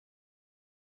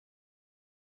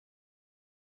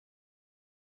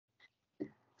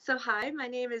So hi, my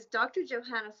name is Dr.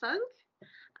 Johanna Funk.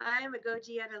 I am a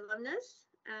GoGN alumnus.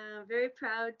 Very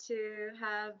proud to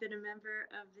have been a member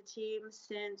of the team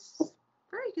since,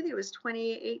 I think it was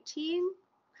 2018.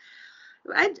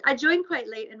 I joined quite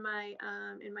late in my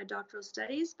doctoral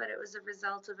studies, but it was a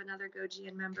result of another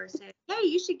GoGN member saying, "Hey,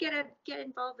 you should get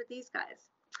involved with these guys."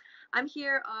 I'm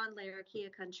here on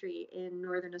Larrakia country in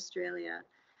Northern Australia,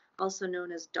 also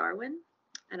known as Darwin,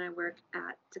 and I work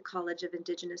at the College of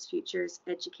Indigenous Futures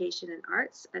Education and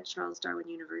Arts at Charles Darwin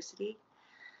University.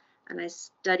 And I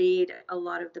studied a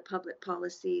lot of the public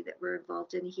policy that we're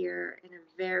involved in here in a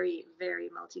very, very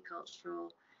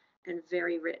multicultural and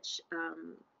very rich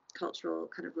cultural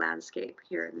kind of landscape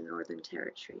here in the Northern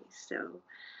Territory. So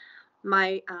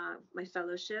my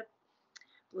fellowship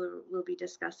we'll be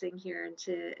discussing here in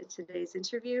today's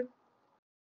interview,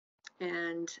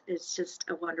 and it's just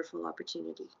a wonderful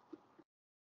opportunity.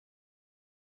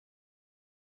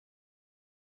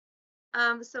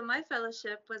 So my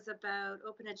fellowship was about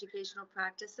open educational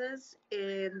practices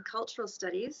in cultural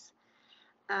studies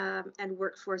and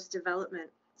workforce development.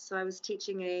 So I was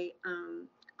teaching a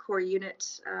core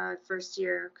unit, first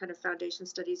year kind of foundation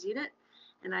studies unit,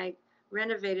 and I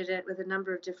renovated it with a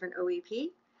number of different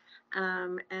OEP.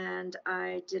 And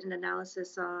I did an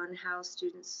analysis on how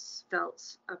students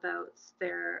felt about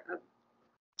their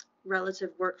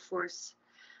relative workforce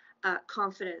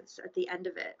confidence at the end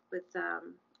of it, with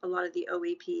a lot of the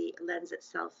OEP lends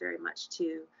itself very much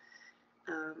to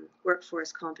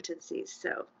workforce competencies.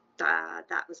 So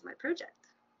that was my project.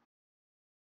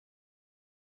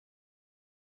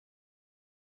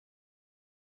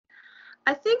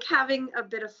 I think having a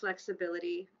bit of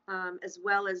flexibility, as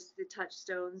well as the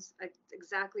touchstones,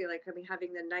 exactly like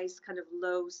having the nice kind of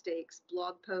low stakes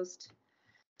blog post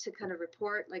to kind of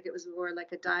report, like it was more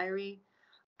like a diary.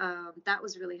 That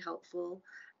was really helpful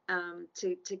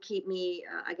to keep me,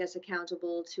 I guess,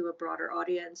 accountable to a broader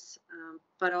audience.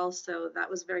 But also that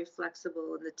was very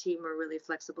flexible, and the team were really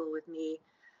flexible with me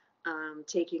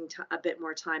taking a bit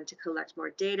more time to collect more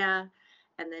data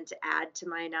and then to add to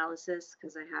my analysis,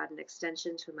 because I had an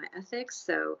extension to my ethics.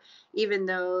 So even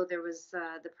though there was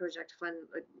the project fund,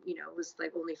 was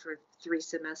like only for 3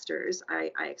 semesters,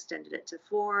 I extended it to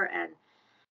 4, and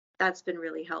that's been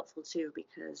really helpful too,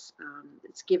 because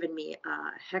it's given me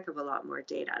a heck of a lot more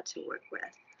data to work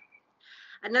with.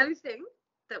 Another thing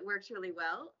that worked really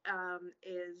well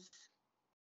is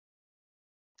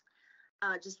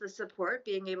just the support,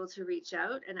 being able to reach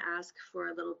out and ask for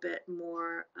a little bit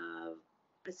more of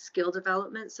a skill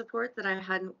development support that I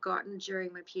hadn't gotten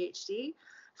during my PhD.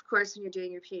 Of course, when you're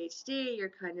doing your PhD, you're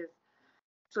kind of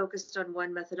focused on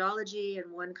one methodology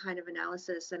and one kind of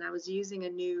analysis, and I was using a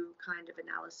new kind of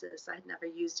analysis I had never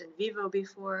used in vivo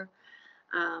before.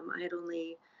 I had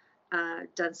only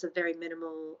done some very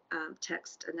minimal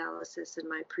text analysis in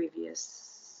my previous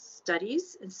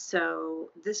studies, and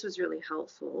so this was really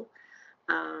helpful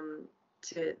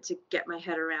to get my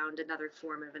head around another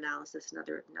form of analysis,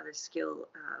 another skill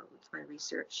with my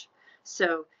research.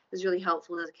 So it was really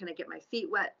helpful to kind of get my feet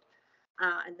wet.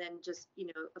 And then just,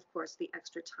 of course, the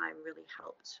extra time really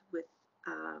helped with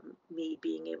me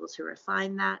being able to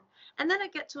refine that. And then I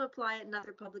get to apply it in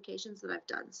other publications that I've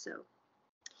done. So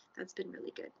that's been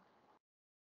really good.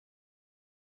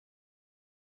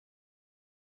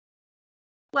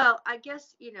 Well, I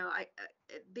guess,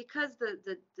 because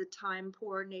the time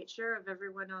poor nature of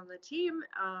everyone on the team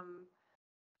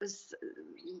was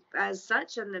as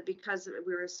such, and because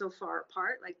we were so far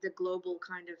apart, like the global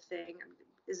kind of thing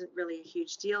isn't really a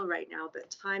huge deal right now, but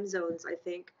time zones, I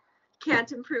think,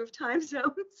 can't improve time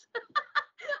zones.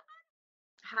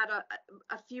 Had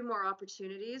a few more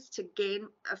opportunities to gain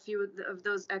a few of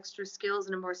those extra skills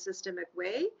in a more systemic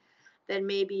way, then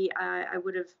maybe I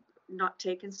would have not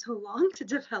taken so long to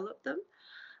develop them.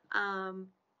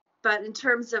 But in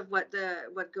terms of what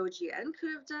GoGN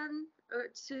could have done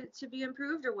to be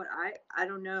improved, or what I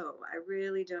don't know. I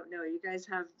really don't know. You guys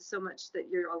have so much that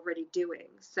you're already doing.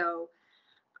 So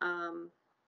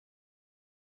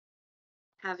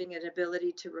having an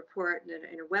ability to report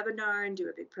in a webinar and do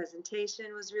a big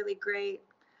presentation was really great.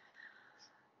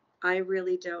 I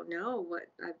really don't know what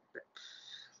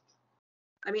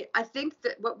I mean, I think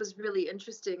that what was really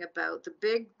interesting about the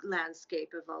big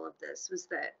landscape of all of this was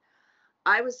that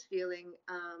I was feeling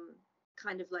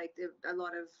kind of like a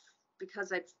lot of,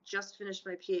 because I'd just finished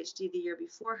my PhD the year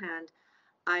beforehand,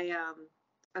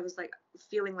 I was like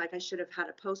feeling like I should have had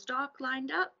a postdoc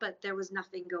lined up, but there was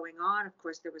nothing going on. Of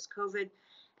course, there was COVID,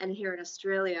 and here in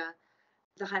Australia,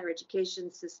 the higher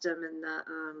education system and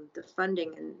the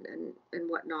funding and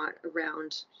whatnot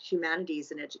around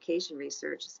humanities and education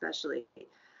research, especially,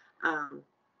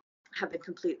 have been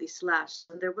completely slashed.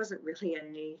 And there wasn't really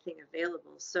anything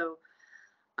available. So,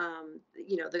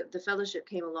 the fellowship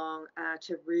came along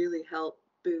to really help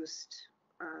boost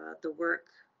the work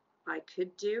I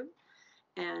could do,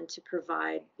 and to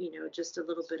provide, just a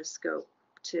little bit of scope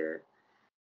to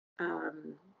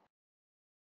um,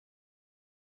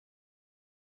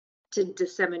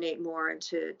 disseminate more, and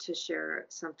to share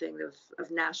something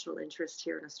of national interest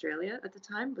here in Australia at the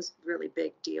time. Was really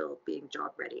big deal, being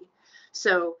job ready.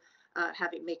 So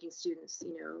making students,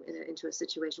 into a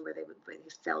situation where they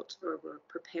felt or were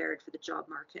prepared for the job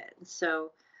market. And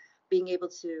so being able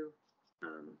to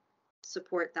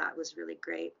support that was really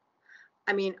great.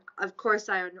 I mean, of course,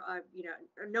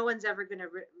 no one's ever going to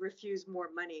refuse more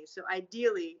money. So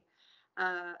ideally,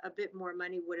 a bit more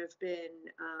money would have been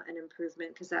an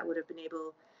improvement, because that would have been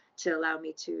able to allow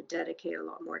me to dedicate a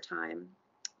lot more time.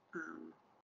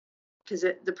 Because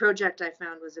the project I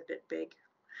found was a bit big,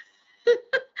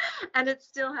 and it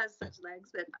still has such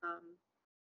legs that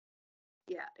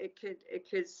yeah, it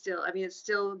could still. I mean, it's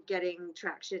still getting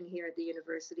traction here at the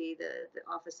university. The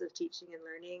Office of Teaching and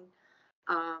Learning,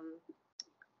 um,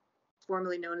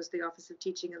 formerly known as the Office of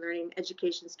Teaching and Learning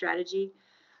Education Strategy,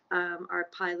 are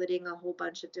piloting a whole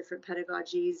bunch of different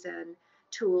pedagogies and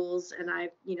tools. And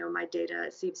my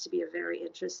data seems to be very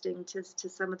interesting to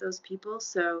some of those people.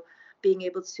 So being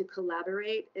able to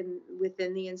collaborate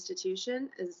within the institution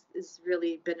is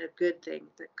really been a good thing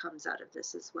that comes out of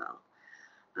this as well.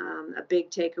 A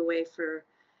big takeaway for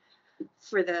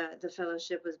the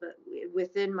fellowship was, but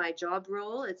within my job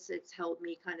role, it's helped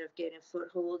me kind of gain a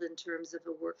foothold in terms of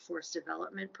a workforce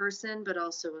development person, but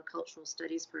also a cultural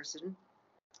studies person,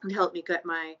 and helped me get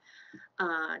my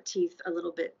teeth a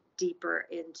little bit deeper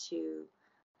into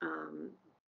um,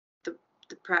 the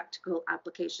practical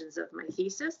applications of my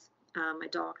thesis. My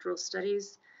doctoral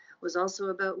studies was also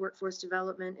about workforce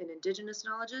development and Indigenous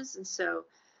knowledges, and so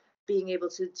being able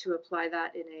to apply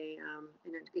that in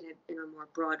a more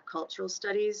broad cultural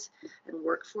studies and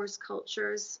workforce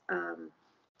cultures,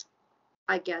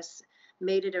 I guess,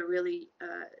 made it a really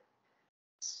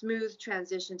smooth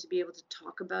transition to be able to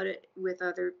talk about it with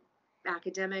other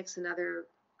academics and other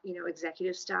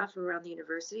executive staff around the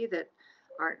university that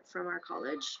aren't from our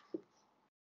college.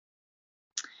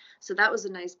 So that was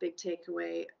a nice big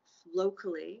takeaway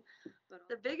locally. But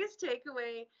the biggest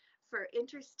takeaway for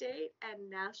interstate and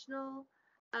national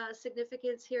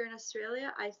significance here in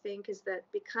Australia, I think, is that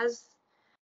because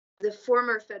the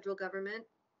former federal government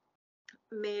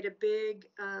made a big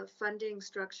funding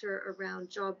structure around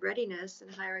job readiness and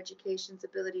higher education's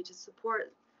ability to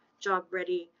support job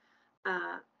ready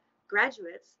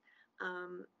graduates,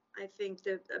 I think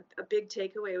that a big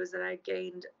takeaway was that I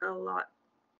gained a lot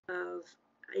of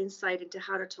insight into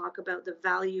how to talk about the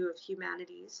value of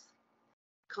humanities,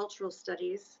 cultural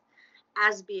studies,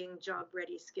 as being job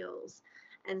ready skills.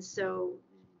 And so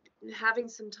having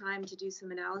some time to do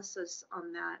some analysis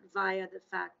on that via the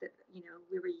fact that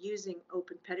we were using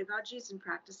open pedagogies and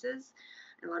practices,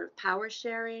 and a lot of power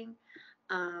sharing,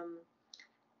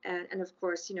 and of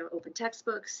course open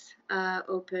textbooks,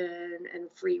 open and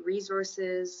free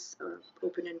resources,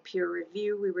 open and peer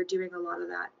review. We were doing a lot of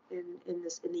that in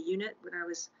the unit when I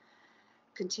was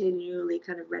continually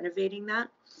kind of renovating that.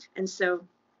 And so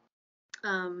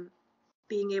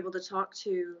being able to talk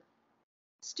to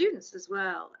students as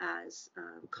well as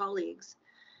colleagues,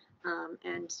 and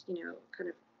kind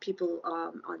of people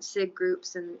on SIG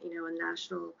groups and on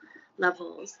national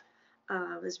levels,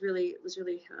 was really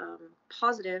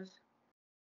positive.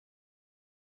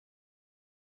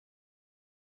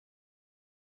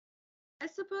 I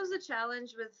suppose the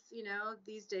challenge with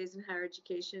these days in higher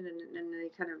education and any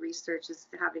kind of research is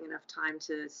having enough time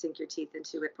to sink your teeth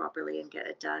into it properly and get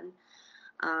it done.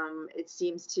 It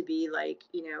seems to be like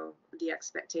the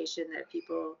expectation that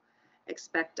people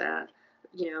expect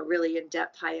really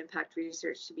in-depth, high-impact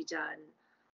research to be done,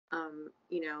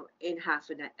 in half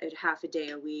a day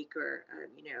a week, or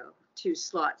 2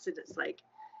 slots, and it's like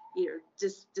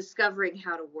just discovering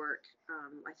how to work.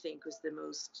 I think was the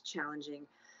most challenging.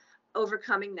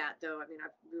 Overcoming that, though, I mean,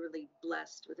 I'm really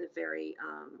blessed with a very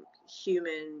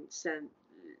human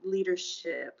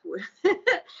leadership.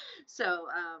 So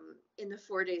in the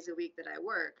 4 days a week that I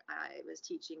work, I was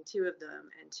teaching 2 of them,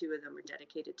 and 2 of them were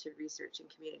dedicated to research and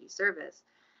community service.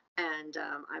 And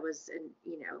I was,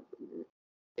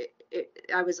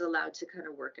 I was allowed to kind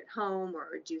of work at home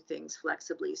or do things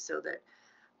flexibly, so that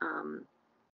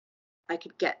I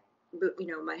could get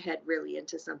my head really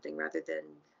into something, rather than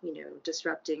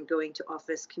disrupting going to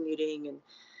office, commuting,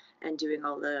 and doing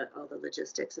all the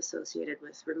logistics associated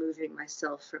with removing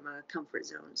myself from a comfort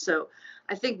zone. So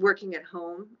I think working at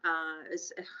home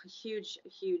is a huge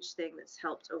thing that's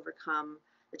helped overcome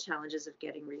the challenges of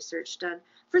getting research done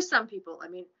for some people. I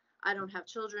mean, I don't have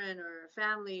children or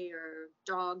family or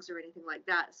dogs or anything like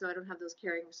that, so I don't have those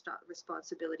caring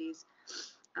responsibilities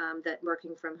that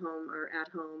working from home or at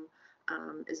home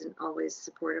isn't always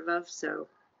supportive of. So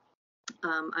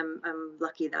I'm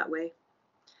lucky that way.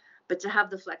 But to have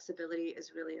the flexibility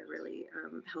is really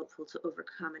helpful to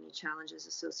overcome any challenges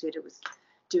associated with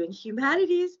doing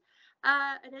humanities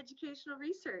and educational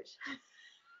research.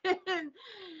 And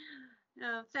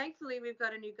thankfully, we've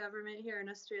got a new government here in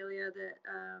Australia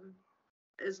that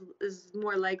is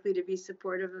more likely to be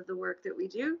supportive of the work that we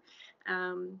do.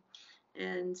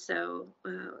 And so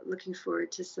looking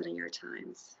forward to studying our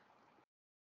times.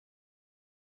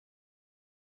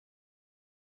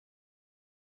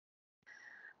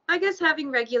 I guess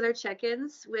having regular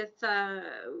check-ins with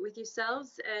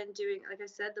yourselves and doing, like I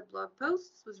said, the blog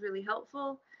posts was really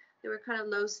helpful. They were kind of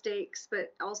low stakes,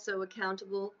 but also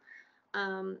accountable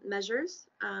measures,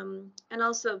 and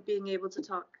also being able to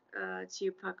talk to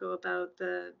you, Paco, about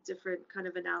the different kind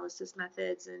of analysis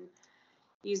methods and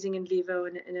using in vivo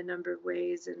in a number of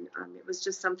ways. And it was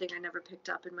just something I never picked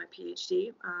up in my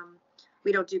PhD.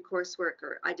 We don't do coursework,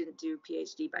 or I didn't do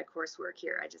PhD by coursework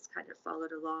here. I just kind of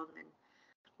followed along and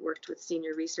worked with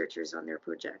senior researchers on their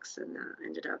projects, and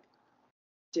ended up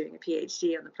doing a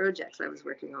PhD on the projects I was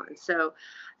working on. So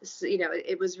you know,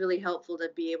 it was really helpful to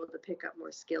be able to pick up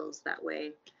more skills that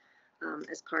way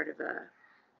as part of a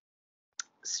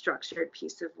structured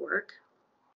piece of work.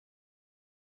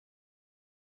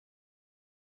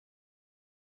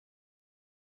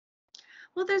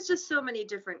 Well, there's just so many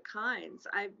different kinds.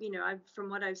 From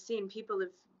what I've seen, people have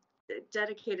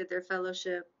dedicated their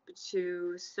fellowship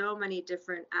to so many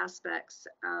different aspects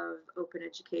of open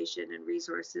education and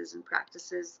resources and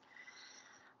practices.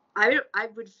 I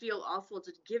would feel awful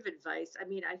to give advice. I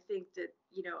mean, I think that,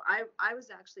 you know, I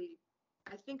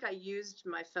think I used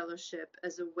my fellowship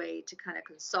as a way to kind of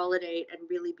consolidate and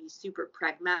really be super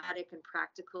pragmatic and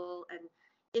practical, and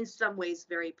in some ways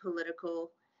very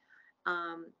political.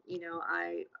 You know,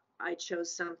 I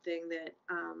chose something that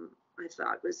I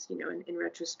thought was, you know, in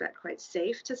retrospect, quite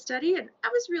safe to study. And I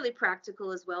was really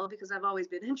practical as well, because I've always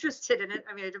been interested in it.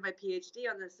 I mean, I did my PhD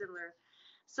on a similar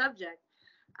subject.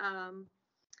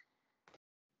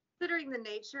 Considering the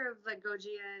nature of the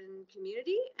Gojian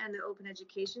community and the open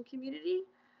education community,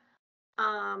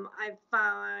 I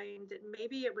find that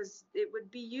maybe it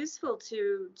would be useful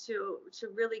to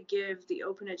really give the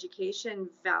open education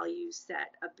value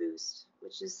set a boost,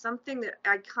 which is something that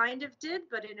I kind of did,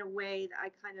 but in a way that I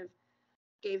kind of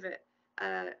gave it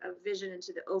a vision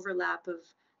into the overlap of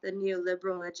the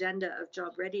neoliberal agenda of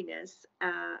job readiness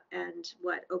and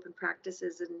what open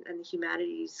practices and the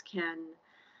humanities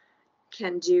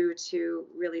can do to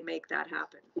really make that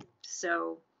happen.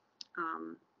 So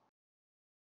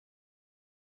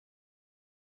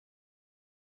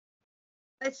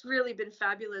it's really been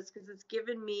fabulous, because it's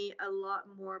given me a lot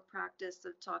more practice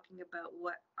of talking about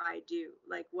what I do.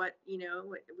 Like, what, you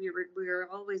know, we were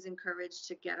always encouraged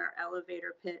to get our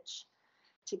elevator pitch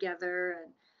together,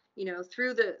 and, you know,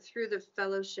 through the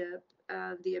fellowship,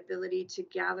 the ability to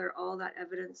gather all that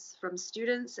evidence from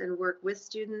students and work with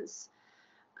students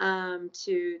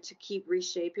to keep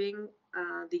reshaping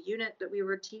the unit that we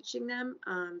were teaching them,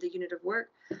 the unit of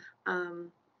work.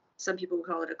 Some people would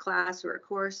call it a class or a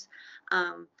course,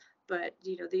 but,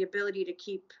 you know, the ability to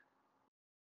keep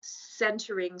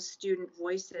centering student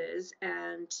voices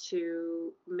and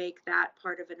to make that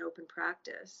part of an open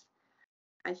practice.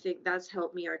 I think that's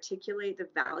helped me articulate the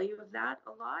value of that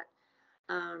a lot.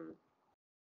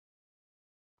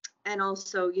 And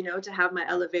also, you know, to have my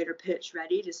elevator pitch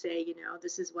ready to say, you know,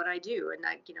 this is what I do. And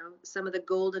like, you know, some of the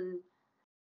golden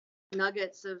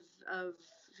nuggets of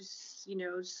you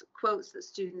know, quotes that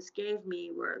students gave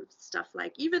me were stuff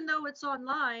like, even though it's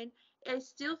online, it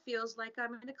still feels like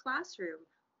I'm in a classroom.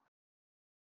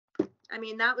 I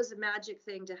mean, that was a magic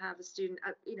thing to have a student,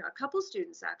 you know, a couple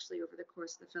students actually over the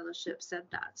course of the fellowship said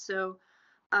that. So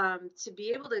to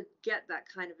be able to get that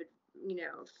kind of, you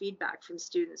know, feedback from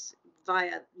students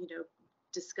via, you know,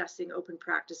 discussing open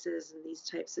practices and these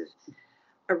types of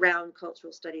around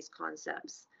cultural studies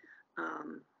concepts,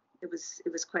 it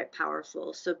was quite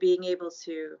powerful. So being able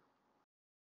to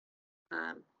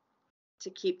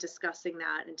keep discussing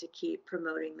that and to keep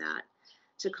promoting that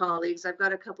to colleagues. I've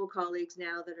got a couple colleagues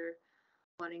now that are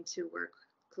wanting to work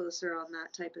closer on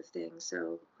that type of thing.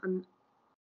 So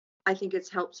I think it's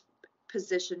helped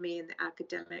position me in the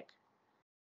academic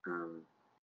world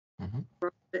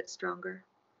a bit stronger.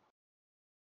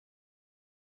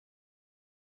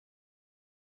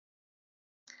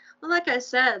 Well, like I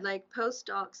said, like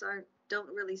postdocs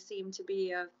don't really seem to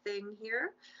be a thing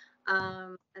here.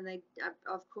 And they,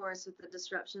 of course, with the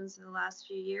disruptions in the last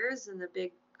few years and the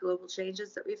big global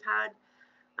changes that we've had,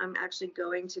 I'm actually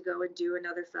going to go and do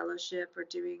another fellowship or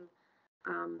doing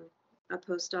um, a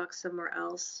postdoc somewhere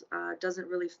else. Doesn't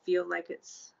really feel like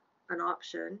it's an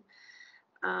option.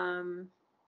 Um,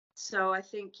 so I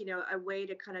think, a way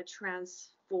to kind of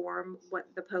transform what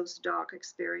the postdoc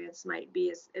experience might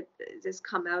be is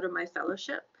come out of my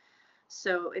fellowship.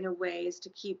 So in a way is to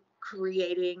keep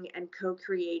creating and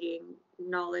co-creating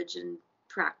knowledge and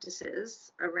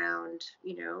practices around,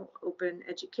 open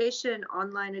education,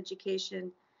 online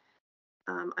education.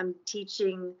 I'm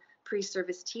teaching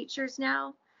pre-service teachers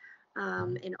now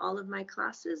in all of my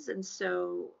classes. And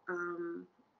so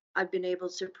I've been able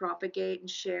to propagate and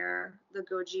share the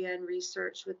Gojian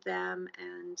research with them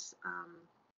and,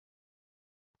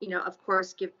 of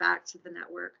course, give back to the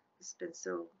network. It's been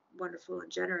so wonderful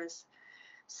and generous.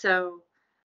 So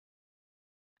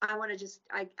I want to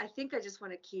I think I just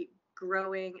want to keep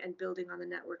growing and building on the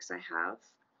networks I have.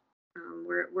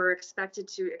 We're expected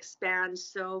to expand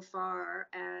so far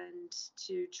and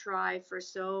to try for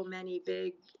so many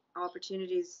big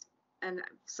opportunities, and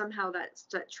somehow that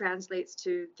translates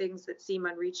to things that seem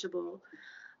unreachable.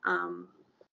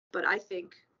 But I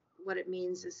think what it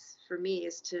means is for me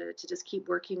is to just keep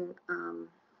working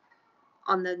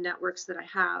on the networks that I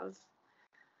have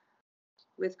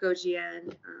with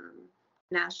Gojian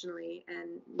nationally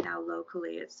and now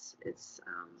locally.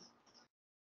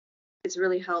 It's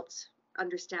really helped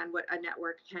understand what a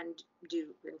network can do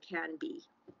and can be.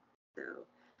 So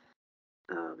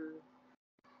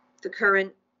the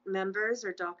current members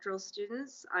or doctoral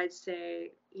students, I'd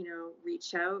say,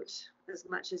 reach out as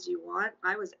much as you want.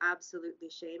 I was absolutely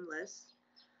shameless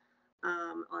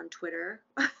on Twitter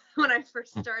when I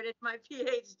first started my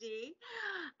PhD.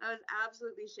 I was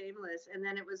absolutely shameless. And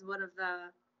then it was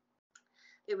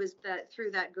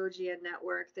through that Gojian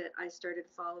network that I started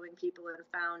following people and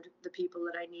found the people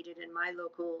that I needed in my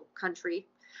local country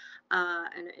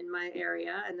and in my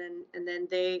area. And then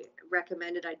they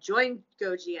recommended I join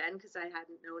Gojian because I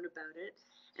hadn't known about it.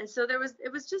 And so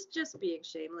it was just being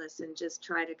shameless and just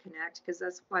try to connect, because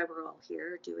that's why we're all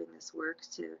here doing this work,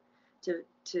 to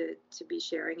be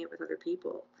sharing it with other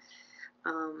people.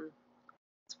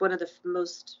 It's one of the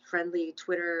most friendly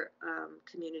Twitter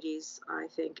communities I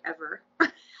think ever.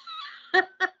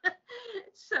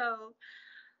 So,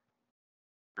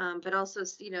 but also,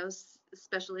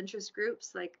 special interest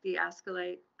groups like the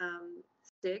Ascolite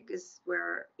SIG is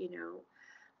where,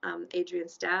 Adrian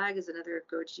Stagg is another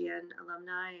Gojian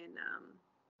alumni and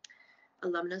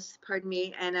alumnus, pardon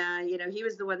me. And, he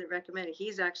was the one that recommended.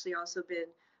 He's actually also been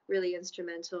really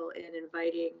instrumental in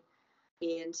inviting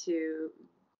me into,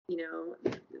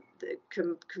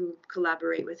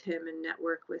 collaborate with him and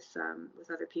network with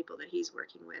other people that he's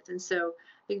working with. And so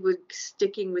I think we're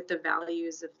sticking with the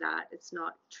values of that. It's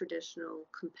not traditional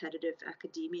competitive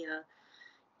academia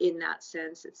in that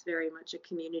sense. It's very much a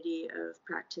community of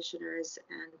practitioners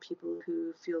and people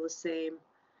who feel the same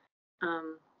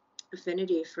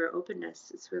affinity for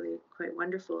openness. It's really quite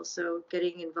wonderful. So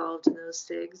getting involved in those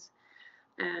SIGs,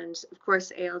 and of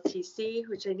course ALTC,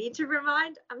 which I need to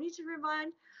remind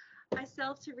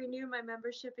myself to renew my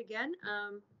membership again.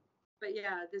 But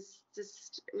yeah, this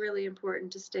just really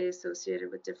important to stay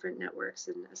associated with different networks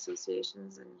and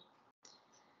associations and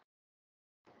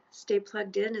stay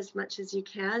plugged in as much as you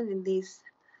can in these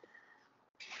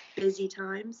busy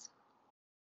times.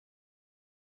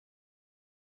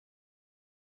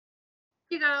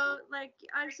 Like,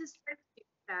 I was just a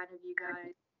fan of you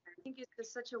guys. I think it's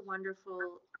just such a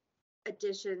wonderful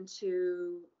addition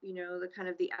to, the kind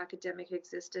of the academic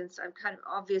existence. I'm kind of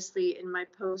obviously in my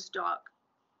postdoc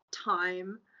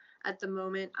time at the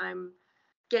moment. I'm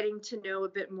getting to know a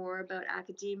bit more about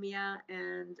academia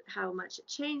and how much it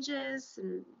changes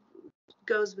and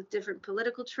goes with different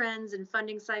political trends and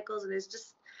funding cycles. And there's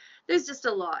just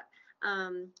a lot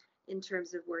in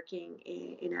terms of working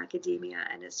in academia.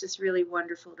 And it's just really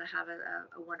wonderful to have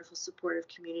a wonderful supportive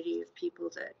community of people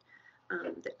that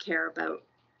care about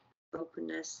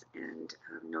openness and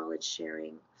knowledge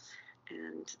sharing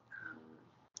and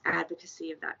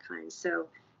advocacy of that kind. So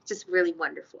just really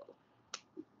wonderful.